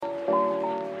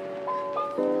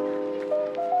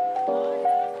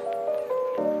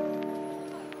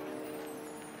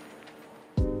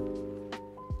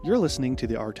You're listening to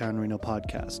the Our Town Reno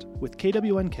podcast with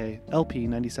KWNK LP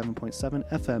 97.7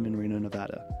 FM in Reno,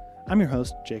 Nevada. I'm your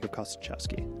host, Jacob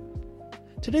Kostachowski.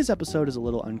 Today's episode is a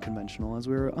little unconventional as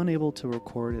we were unable to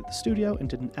record at the studio and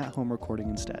did an at-home recording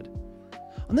instead.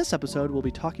 On this episode, we'll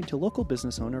be talking to local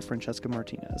business owner Francesca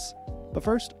Martinez. But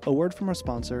first, a word from our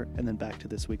sponsor and then back to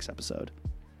this week's episode.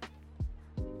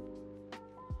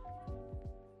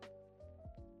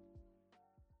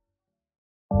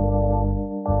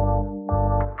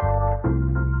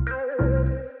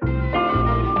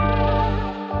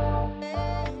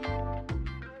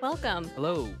 Welcome.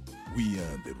 Hello. We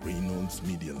are the Reynolds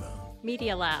Media Lab.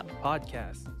 Media Lab.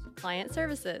 Podcasts. Client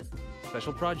services.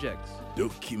 Special projects.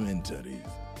 Documentaries.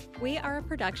 We are a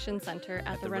production center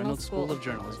at the Reynolds School of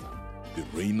Journalism. The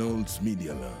Reynolds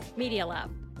Media Lab. Media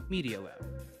Lab. Media Lab.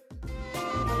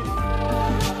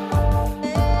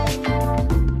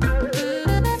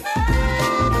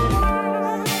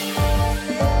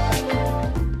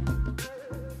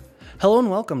 Hello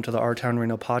and welcome to the Our Town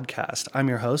Reno podcast. I'm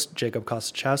your host, Jacob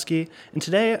Kostachowski, and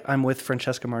today I'm with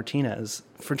Francesca Martinez.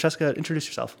 Francesca, introduce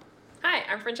yourself. Hi,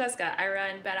 I'm Francesca. I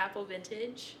run Bad Apple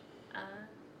Vintage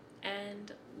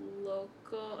and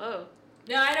local... Oh,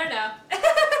 no, I don't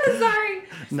know. Sorry.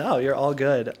 No, you're all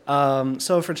good.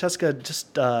 So Francesca,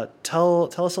 just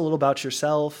tell us a little about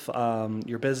yourself,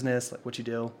 your business, like what you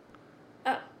do.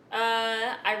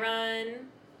 I run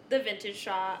the vintage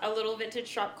shop, a little vintage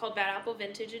shop called Bad Apple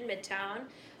Vintage in Midtown.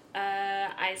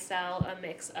 I sell a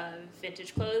mix of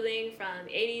vintage clothing from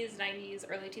 80s, 90s,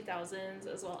 early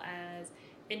 2000s, as well as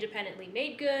independently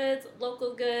made goods,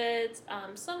 local goods,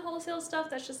 some wholesale stuff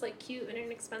that's just like cute and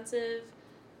inexpensive,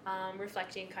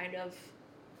 reflecting kind of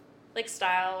like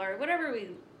style or whatever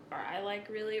I like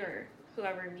really, or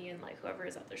whoever me and like whoever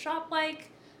is at the shop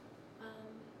like.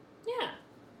 Yeah.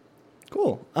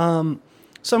 Cool.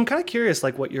 So I'm kind of curious,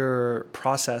 like, what your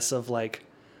process of like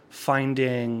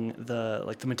finding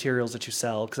the materials that you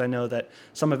sell, because I know that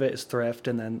some of it is thrift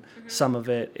and then some of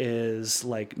it is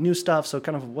like new stuff. So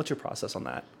kind of what's your process on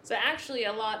that? So actually,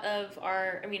 a lot of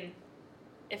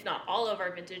if not all of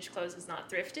our vintage clothes is not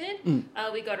thrifted.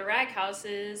 We go to rag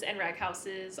houses, and rag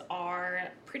houses are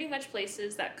pretty much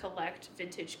places that collect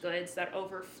vintage goods that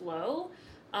overflow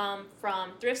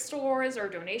from thrift stores or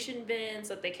donation bins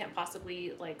that they can't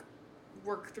possibly like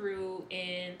work through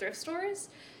in thrift stores.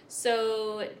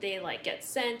 So they like get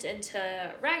sent into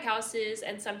rag houses,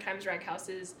 and sometimes rag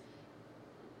houses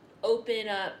open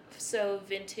up so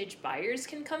vintage buyers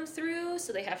can come through.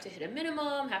 So they have to hit a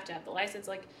minimum, have to have the license.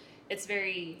 Like it's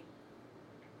very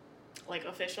like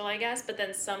official, I guess. But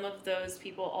then some of those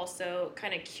people also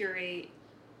kind of curate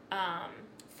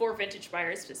for vintage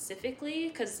buyers specifically,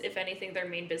 because if anything, their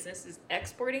main business is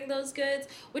exporting those goods,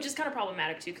 which is kind of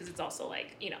problematic too, because it's also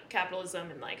like, you know, capitalism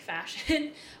and like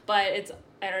fashion. But it's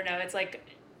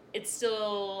like it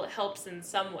still helps in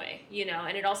some way, you know,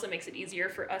 and it also makes it easier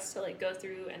for us to like go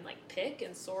through and like pick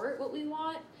and sort what we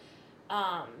want.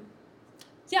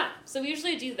 So we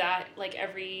usually do that like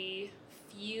every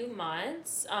few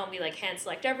months. We like hand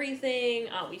select everything.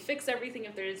 We fix everything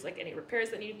if there's like any repairs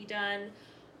that need to be done.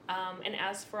 And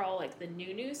as for all like the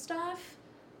new stuff,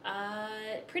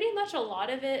 pretty much a lot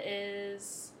of it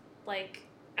is like,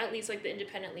 at least like the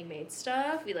independently made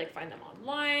stuff. We like find them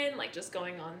online, like just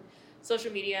going on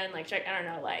social media and like check, I don't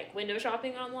know, like window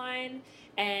shopping online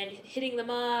and hitting them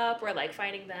up, or like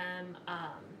finding them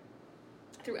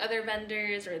through other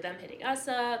vendors or them hitting us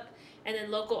up. And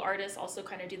then local artists also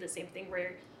kind of do the same thing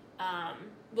where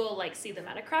we'll like see them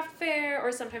at a craft fair,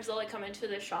 or sometimes they'll like come into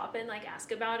the shop and like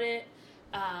ask about it.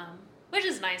 Which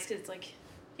is nice because it's like,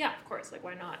 yeah, of course, like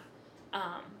why not?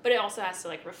 But it also has to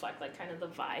like reflect like kind of the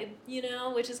vibe, you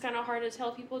know, which is kind of hard to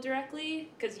tell people directly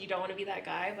because you don't want to be that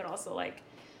guy, but also like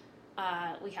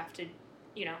we have to,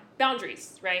 you know,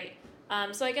 boundaries, right?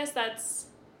 So I guess that's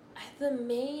the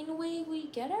main way we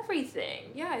get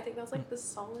everything. Yeah, I think that's like the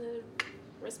solid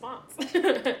response.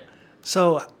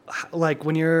 So like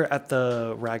when you're at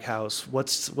the rag house,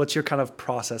 what's your kind of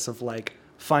process of like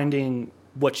finding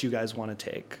what you guys want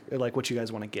to take, or like what you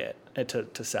guys want to get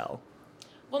to sell?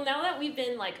 Well, now that we've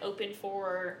been like open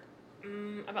for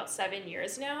about 7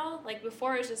 years now, like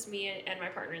before it was just me and my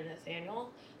partner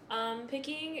Nathaniel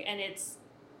picking, and it's,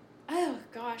 oh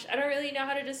gosh, I don't really know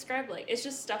how to describe, like it's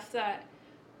just stuff that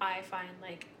I find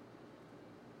like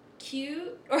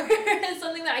cute or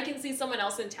something that I can see someone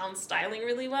else in town styling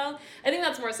really well. I think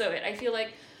that's more so it. I feel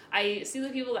like I see the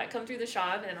people that come through the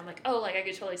shop and I'm like, oh, like I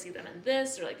could totally see them in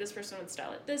this, or like this person would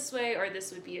style it this way, or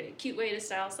this would be a cute way to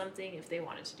style something if they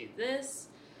wanted to do this.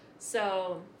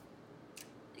 So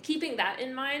keeping that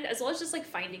in mind, as well as just like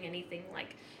finding anything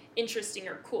like interesting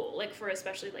or cool. Like for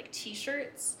especially like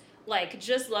t-shirts, like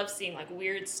just love seeing like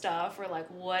weird stuff or like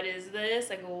what is this?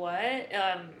 Like what?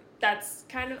 That's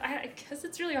kind of I guess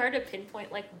it's really hard to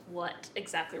pinpoint like what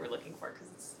exactly we're looking for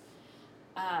because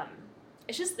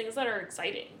it's just things that are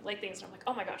exciting, like things that I'm like,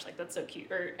 oh my gosh, like that's so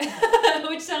cute, or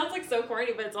which sounds like so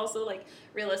corny, but it's also like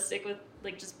realistic with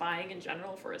like just buying in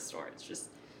general for a store. It's just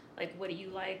like, what do you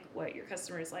like, what your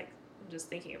customers like, I'm just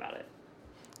thinking about it.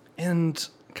 And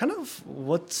kind of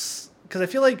because I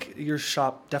feel like your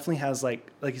shop definitely has like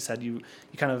you said, you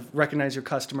kind of recognize your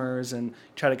customers and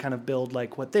try to kind of build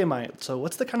like what they might. So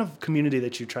what's the kind of community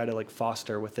that you try to like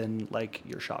foster within like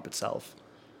your shop itself?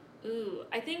 Ooh,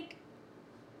 I think,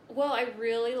 well, I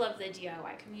really love the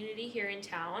DIY community here in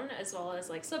town, as well as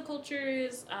like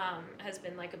subcultures, has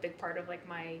been like a big part of like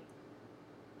my,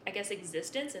 I guess,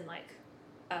 existence and like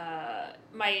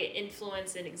my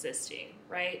influence in existing,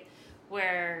 right?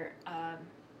 Where I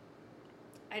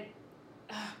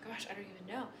don't even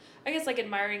know. I guess like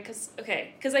admiring because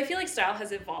I feel like style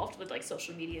has evolved with like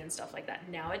social media and stuff like that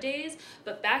nowadays.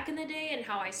 But back in the day and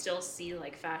how I still see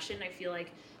like fashion, I feel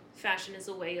like fashion is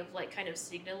a way of like kind of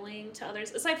signaling to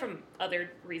others, aside from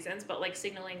other reasons, but like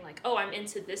signaling like, oh, I'm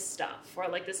into this stuff, or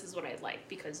like this is what I like,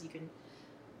 because you can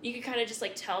kind of just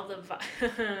like tell the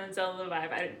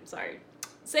vibe. I'm sorry,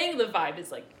 saying the vibe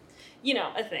is like, you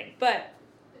know, a thing, but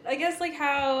I guess like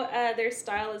how their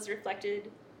style is reflected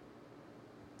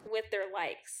with their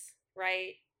likes,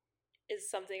 right, is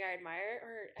something I admire.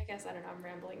 Or I guess, I don't know, I'm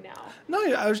rambling now. No,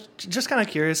 I was just kind of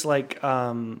curious, like,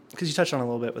 because you touched on a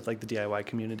little bit with like the DIY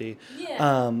community.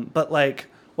 Yeah. But like,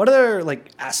 what other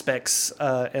like aspects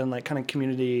and like kind of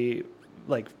community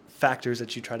like factors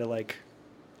that you try to like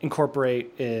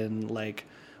incorporate in, like,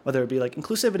 whether it be like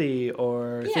inclusivity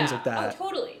or things like that? Oh,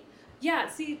 totally. Yeah.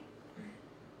 See.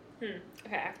 Okay,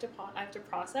 I have to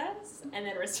process and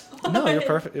then respond. No, you're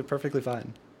perfect. You're perfectly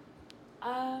fine.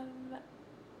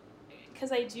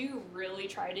 Because I do really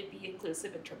try to be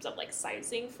inclusive in terms of like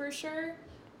sizing for sure,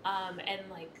 and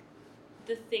like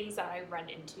the things that I run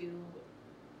into,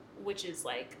 which is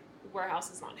like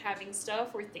warehouses not having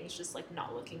stuff, or things just like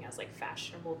not looking as like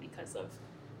fashionable because of,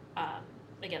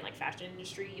 again, like fashion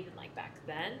industry even like back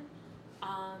then.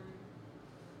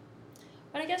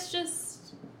 But I guess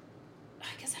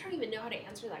I don't even know how to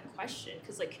answer that question,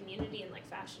 because like community and like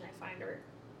fashion I find are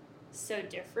so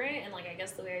different, and like I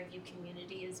guess the way I view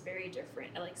community is very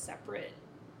different and like separate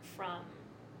from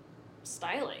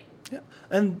styling. Yeah,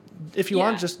 and if you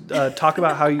want, just talk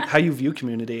about how you view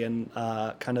community and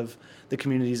kind of the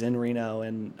communities in Reno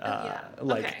and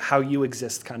how you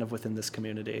exist kind of within this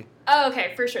community. Oh,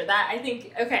 okay, for sure. That I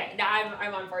think. Okay, now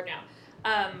I'm on board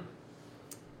now.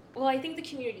 Well, I think the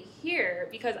community here,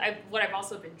 because I've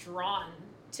also been drawn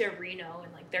to Reno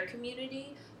and like their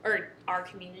community, or our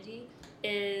community,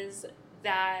 is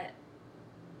that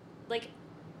like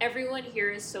everyone here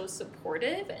is so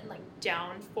supportive and like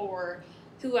down for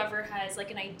whoever has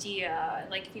like an idea.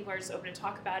 Like people are just open to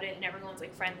talk about it, and everyone's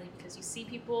like friendly because you see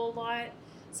people a lot.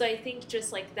 So I think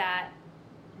just like that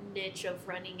niche of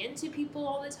running into people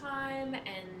all the time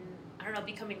and, I don't know,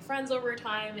 becoming friends over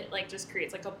time, it like just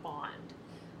creates like a bond.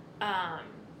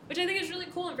 Which I think is really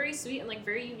cool and very sweet and like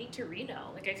very unique to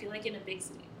Reno. Like I feel like in a big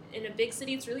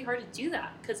city it's really hard to do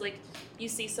that, because like you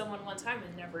see someone one time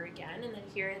and never again, and then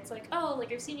here it's like, oh,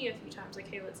 like I've seen you a few times, like,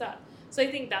 hey, what's up? So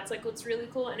I think that's like what's really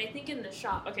cool. And I think in the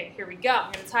shop, okay, here we go,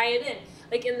 I'm gonna tie it in.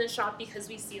 Like in the shop, because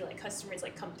we see like customers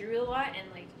like come through a lot, and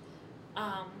like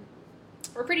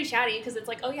we're pretty chatty, because it's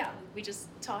like, oh yeah, we just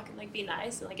talk and like be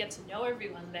nice and like get to know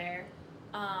everyone there.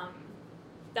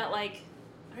 That like,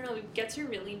 I don't know, we get to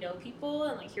really know people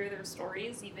and like hear their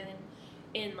stories, even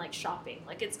in like shopping.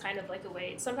 Like it's kind of like a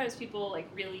way, sometimes people like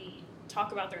really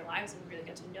talk about their lives and we really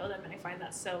get to know them, and I find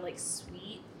that so like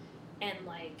sweet and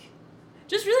like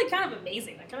just really kind of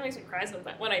amazing. That kind of makes me cry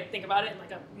when I think about it in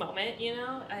like a moment, you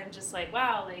know. I'm just like,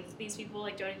 wow, like these people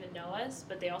like don't even know us,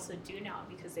 but they also do now,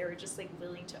 because they were just like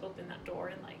willing to open that door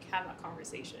and like have that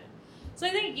conversation. So I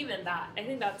think even that, I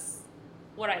think that's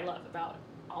what I love about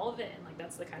all of it, and like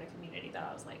that's the kind of community that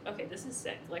I was like, okay, this is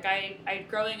sick. Like I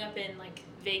growing up in like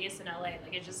Vegas and LA,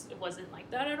 like it wasn't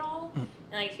like that at all. And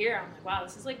like here I'm like, wow,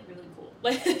 this is like really cool.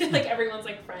 Like everyone's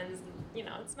like friends, and you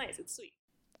know, it's nice, it's sweet.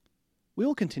 We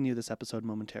will continue this episode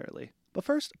momentarily, but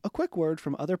first, a quick word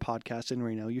from other podcasts in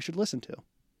Reno you should listen to.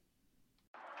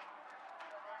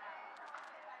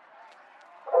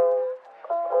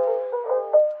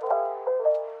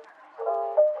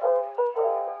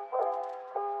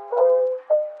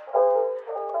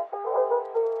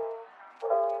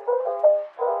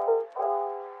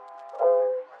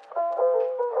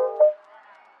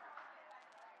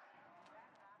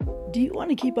 Do you want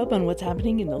to keep up on what's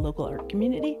happening in the local art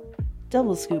community?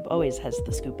 Double Scoop always has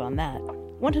the scoop on that.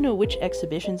 Want to know which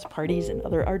exhibitions, parties, and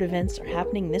other art events are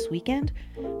happening this weekend?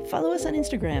 Follow us on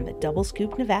Instagram at Double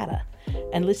Scoop Nevada,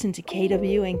 and listen to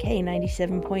KWNK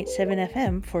 97.7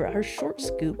 FM for our Short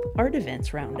Scoop Art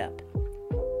Events Roundup.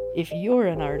 If you're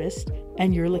an artist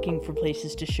and you're looking for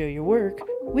places to show your work,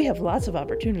 we have lots of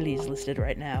opportunities listed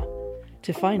right now.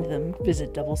 To find them,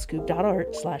 visit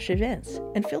doublescoop.art/events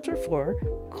and filter for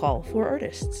Call for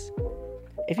Artists.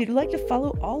 If you'd like to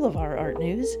follow all of our art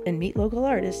news and meet local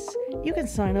artists, you can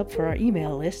sign up for our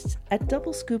email lists at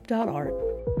doublescoop.art.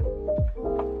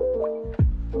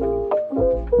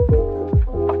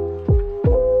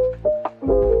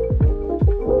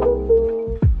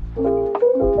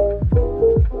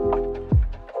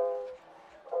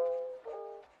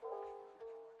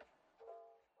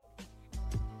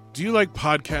 Do you like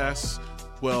podcasts?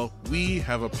 Well, we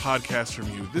have a podcast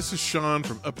from you. This is Sean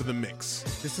from Up in the Mix.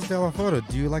 This is Della Photo.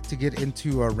 Do you like to get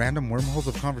into random wormholes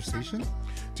of conversation?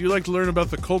 Do you like to learn about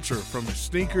the culture, from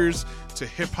sneakers to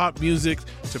hip-hop music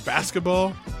to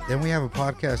basketball? Then we have a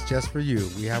podcast just for you.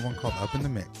 We have one called Up in the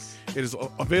Mix. It is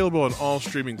available on all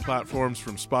streaming platforms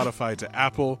from Spotify to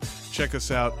Apple. Check us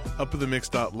out,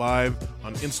 upinthemix.live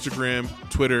on Instagram,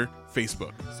 Twitter,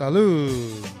 Facebook.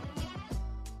 Salud!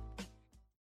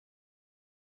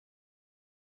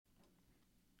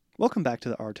 Welcome back to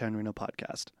the Our Town Reno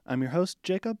podcast. I'm your host,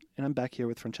 Jacob, and I'm back here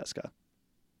with Francesca.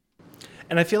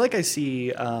 And I feel like I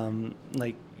see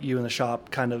like you in the shop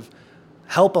kind of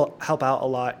help out a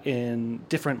lot in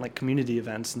different like community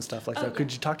events and stuff like that.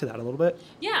 Could you talk to that a little bit?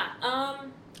 Yeah.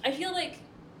 I feel like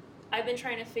I've been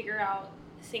trying to figure out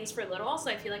things for a little,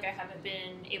 so I feel like I haven't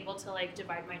been able to like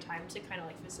divide my time to kind of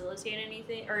like facilitate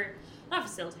anything, or not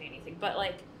facilitate anything, but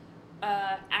like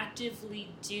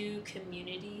actively do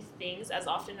community things as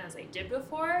often as I did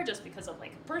before, just because of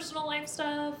like personal life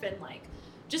stuff and like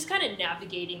just kind of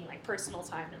navigating like personal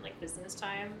time and like business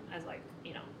time, as like,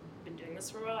 you know, been doing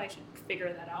this for a while. I should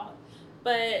figure that out.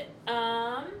 But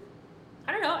I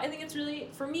don't know, I think it's really,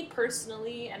 for me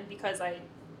personally, and because I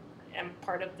am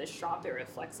part of the shop, it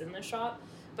reflects in the shop,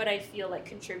 but I feel like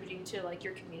contributing to like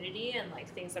your community and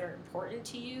like things that are important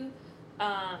to you,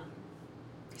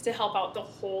 to help out the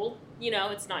whole, you know,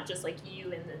 it's not just like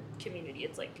you and the community,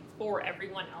 it's like for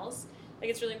everyone else. Like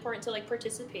it's really important to like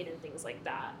participate in things like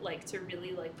that, like to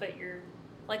really like put your,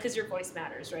 like, because your voice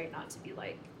matters, right? Not to be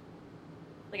like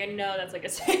I know that's like a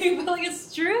saying, but like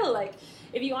it's true. Like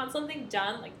if you want something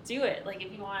done, like do it. Like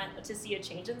if you want to see a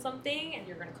change in something and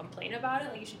you're going to complain about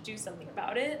it, like you should do something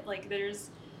about it. Like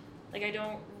there's, like I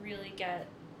don't really get,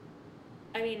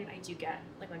 I mean, I do get,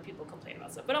 like, when people complain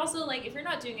about stuff. But also, like, if you're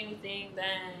not doing anything,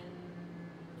 then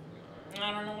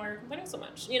I don't know why you're complaining so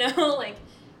much, you know? Like,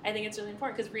 I think it's really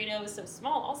important, because Reno is so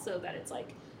small also that it's,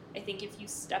 like, I think if you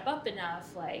step up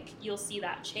enough, like, you'll see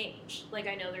that change. Like,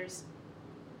 I know there's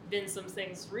been some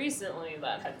things recently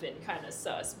that have been kind of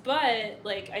sus. But,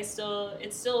 like, it's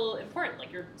still important.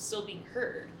 Like, you're still being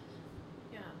heard.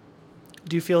 Yeah.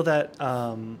 Do you feel that,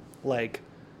 like,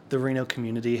 the Reno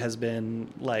community has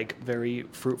been like very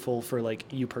fruitful for like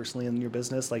you personally in your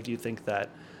business? Like, do you think that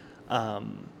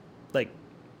like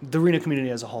the Reno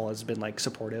community as a whole has been like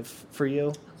supportive for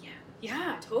you?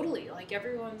 Yeah, totally. Like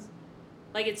everyone's,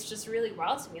 like, it's just really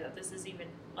wild to me that this is even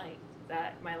like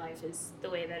that my life is the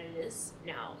way that it is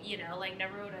now, you know? Like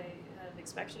never would I have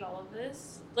expected all of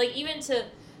this. Like even to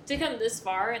come this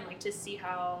far and like to see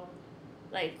how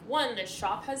like one, the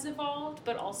shop has evolved,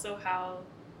 but also how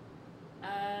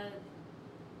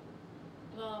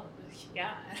well,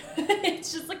 yeah,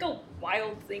 it's just like a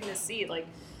wild thing to see, like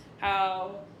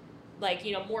how, like,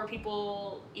 you know, more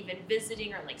people even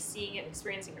visiting or like seeing it,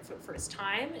 experiencing it for the first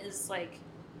time is like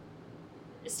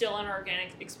still an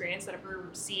organic experience that we're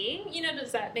seeing, you know.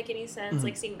 Does that make any sense? Mm-hmm.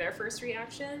 Like seeing their first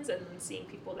reactions and then seeing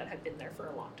people that have been there for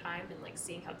a long time and like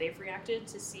seeing how they've reacted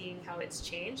to seeing how it's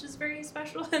changed is very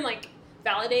special and like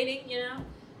validating, you know.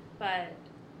 But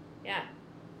yeah.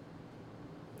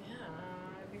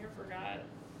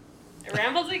 I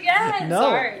rambled again. No,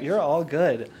 sorry. You're all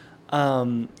good.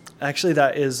 Actually,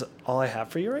 that is all I have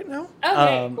for you right now.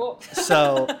 Okay, cool.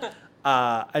 So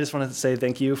I just wanted to say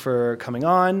thank you for coming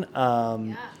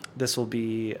on. This will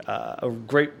be a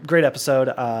great episode.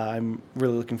 I'm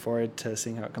really looking forward to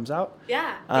seeing how it comes out.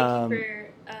 Yeah, thank you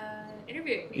for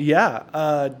interviewing me.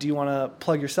 Yeah. Do you want to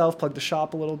plug yourself, plug the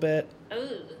shop a little bit?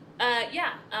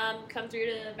 Yeah. Come through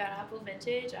to Bad Apple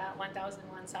Vintage at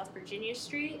 1001 South Virginia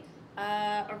Street.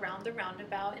 Around the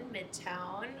roundabout in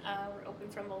Midtown. We're open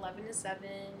from 11 to 7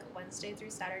 Wednesday through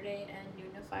Saturday and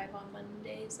noon to 5 on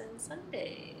Mondays and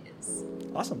Sundays.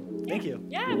 Awesome. Thank you.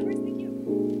 Yeah, of course. Thank you.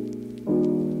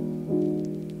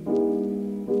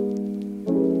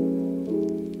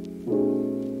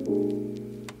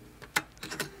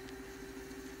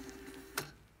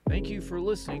 Thank you for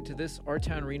listening to this Our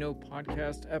Town Reno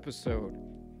podcast episode.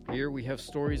 Here we have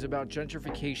stories about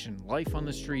gentrification, life on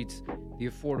the streets, the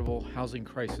affordable housing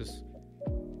crisis.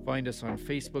 Find us on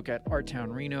Facebook at Our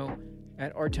Town Reno,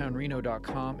 at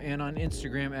ourtownreno.com, and on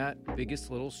Instagram at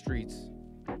Biggest Little Streets.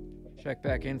 Check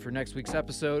back in for next week's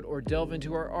episode or delve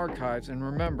into our archives, and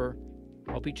remember,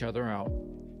 help each other out.